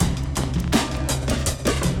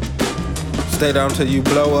Stay down till you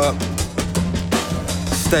blow up.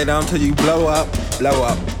 Stay down till you blow up. Blow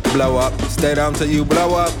up, blow up. Stay down till you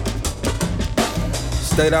blow up.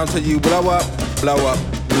 Stay down till you blow up. Blow up,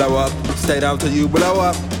 blow up. Stay down till you blow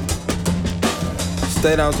up.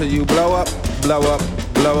 Stay down till you blow up. Blow up,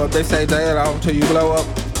 blow up. They say stay down till you blow up.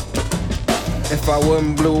 If I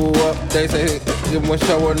wouldn't blew up, they say it was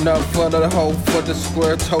showing up for the hoe, for the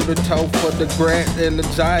square, toe to toe, for the grant and the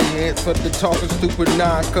giant, for the talking stupid,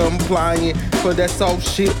 non-compliant, for that soft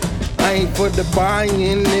shit. I ain't for the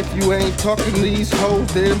buying. If you ain't talking these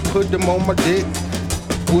hoes, then put them on my dick.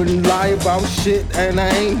 Wouldn't lie about shit, and I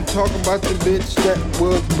ain't talking about the bitch that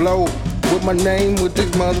will blow with my name, with this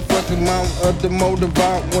motherfucking mount of the motive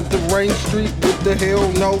out, with the rain street, with the hell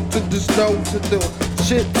no, to the snow, to the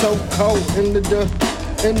shit so cold in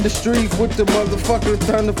the street, with the motherfucking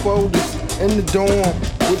thunderfolders in the dorm.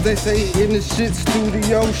 What they say in the shit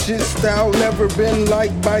studio, shit style never been like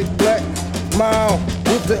Bike Black Mile,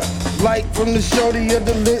 with the light from the shorty of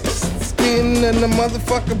the lit skin and the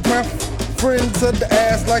motherfucking friends of the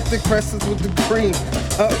ass like the crescents with the cream,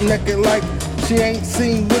 up naked like she ain't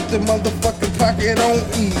seen, with the motherfucking pocket on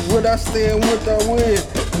E. Would I stand, would I win,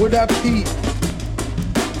 would I pee?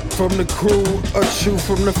 From the crew, a chew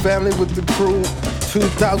from the family with the crew.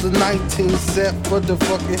 2019 set for the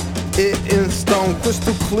fucking it in stone,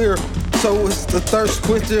 crystal clear. So it's the thirst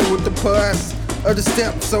quencher with the pass of the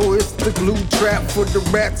step. So it's the glue trap for the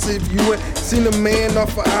rats. If you ain't seen a man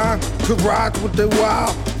off an eye to ride with the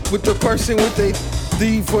wild, with the person with the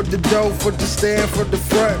thief for the dough, for the stand for the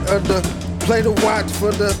front of the play to watch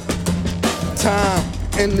for the time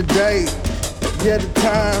and the day. Yeah, the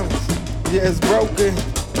times, yeah, it's broken.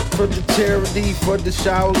 For the charity, for the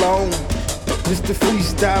shower loan. Just the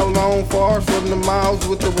freestyle loan, far from the miles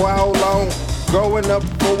with the wild loan. Growing up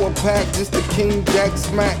for a pack, just the King Jack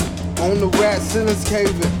smack. On the rat sinners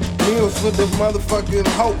caving. Meals for the motherfucking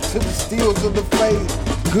hope to the steals of the faith.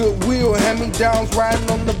 Goodwill, hand-me-downs riding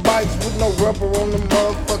on the bikes with no rubber on the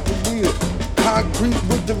motherfucking wheel. Concrete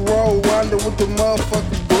with the roll, Ronda with the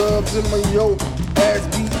motherfucking gloves in my yoke. Ass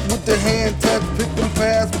beat with the hand touch, pick them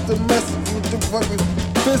pass with the message with the fucking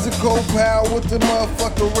physical power with the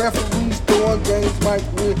motherfucking referees throwing games like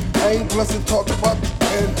with. I ain't plus to talk about the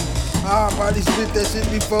candy. I probably spit that shit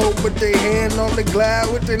before, but they hand on the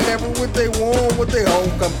glide with they never what they want, what they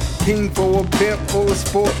homecoming. King for a pimp, for a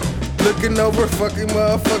sport. Looking over fucking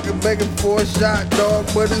motherfucker begging for a shot, dog.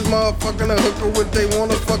 But it's motherfucking a hooker with they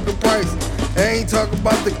want a fucking price. I ain't talking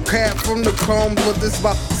about the cat from the crumbs, but this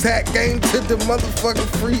about sack game to the motherfucking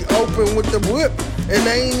free open with the whip. And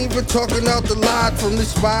I ain't even talking out the lot from the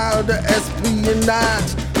spy or the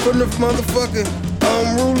espionage from the motherfucking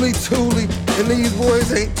unruly toolie. And these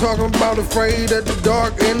boys ain't talking about afraid of the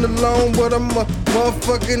dark and alone, but I'm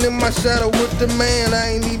motherfucking in my shadow with the man. I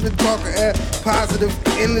ain't even talking at positive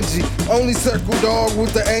energy. Only circle dog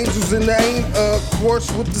with the angels and the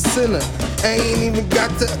quartz with the sinner. I ain't even got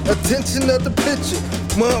the attention of the picture.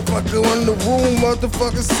 Motherfucker in the room,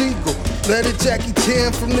 motherfucker Seagull. Let it Jackie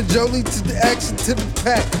Chan from the Jolie to the action to the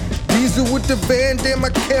pack. Diesel with the Van Damme, I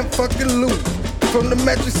can't fucking lose. From the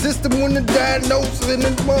metric system when the diagnosis and the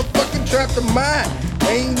motherfucking trap the mind.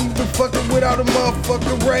 I ain't even fucking without a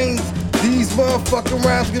motherfucking range. These motherfucking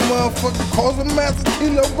rhymes get motherfucking cause a massive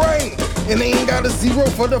kilo brain. And they ain't got a zero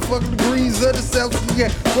for the fucking degrees of the Celsius. Yeah,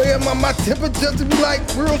 where am I? My temperature to be like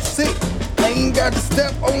real sick. I ain't got to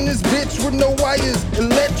step on this bitch with no wires,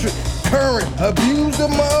 electric current. Abuse the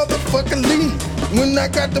motherfucking lead. When I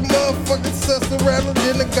got the motherfucking sarsaparilla,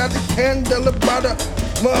 then I got the candela by the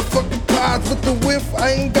motherfucking pies with the whiff.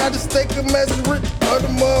 I ain't got to stake a measure it or the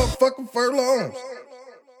motherfucking furlongs.